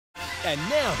And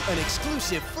now, an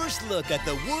exclusive first look at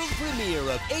the world premiere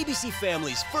of ABC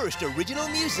Family's first original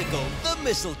musical, The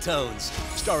Mistle-Tones,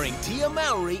 starring Tia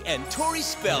Mowry and Tori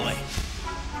Spelling.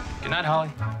 Good night, Holly.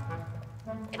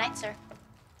 Good night, sir.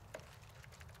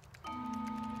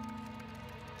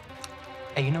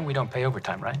 Hey, you know we don't pay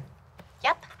overtime, right?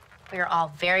 Yep. We are all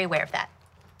very aware of that.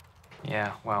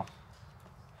 Yeah, well,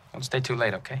 don't stay too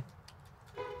late, okay?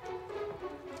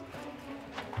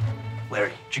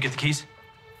 Larry, did you get the keys?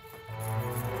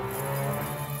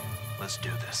 Let's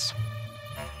do this.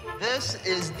 This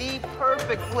is the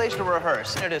perfect place to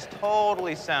rehearse. It is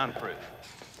totally soundproof.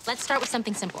 Let's start with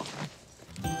something simple.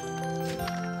 On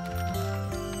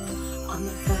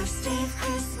the first day of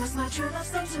Christmas, my true love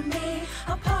sent to me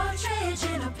a partridge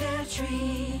in a pear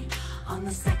tree. On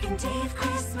the second day of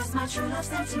Christmas, my true love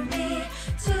sent to me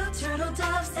 2 turtle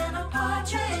doves and a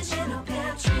partridge in a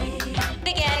pear tree.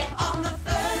 Again. On the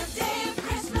third day of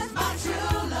Christmas, my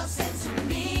true love sent to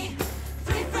me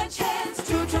 3 French hens,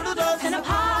 2 turtle doves, and a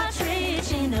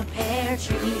partridge in a pear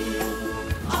tree.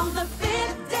 On the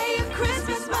 5th day of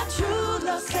Christmas, my true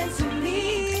love sent to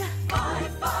me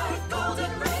 5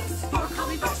 golden rings, 4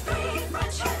 cumberbatch, 3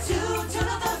 French hens, 2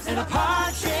 turtle doves, and a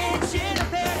partridge in a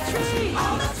pear tree.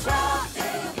 On the 12th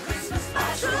day of Christmas,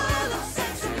 my true love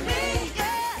sent to me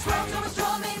 12 drummers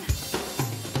drumming,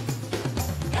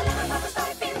 11 pipers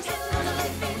piping, 10 on the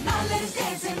leaping, 9 ladies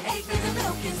dancing, 8 maids a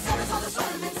milking, 7 soldiers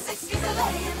swimming, 6 geese a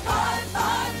laying, 5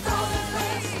 golden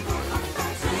rings, 4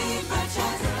 cumberbatch, 3 French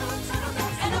hens, 2 turtle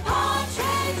doves, and a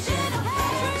partridge in a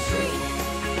pear tree.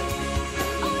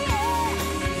 Oh,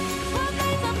 yeah. 12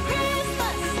 days of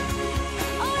Christmas.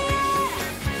 Oh, yeah.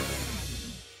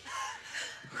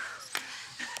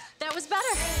 That was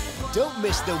better. Don't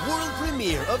miss the world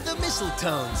premiere of The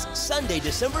Mistle-Tones, Sunday,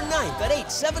 December 9th at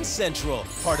 8, 7 Central.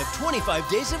 Part of 25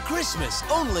 Days of Christmas,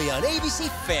 only on ABC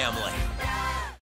Family.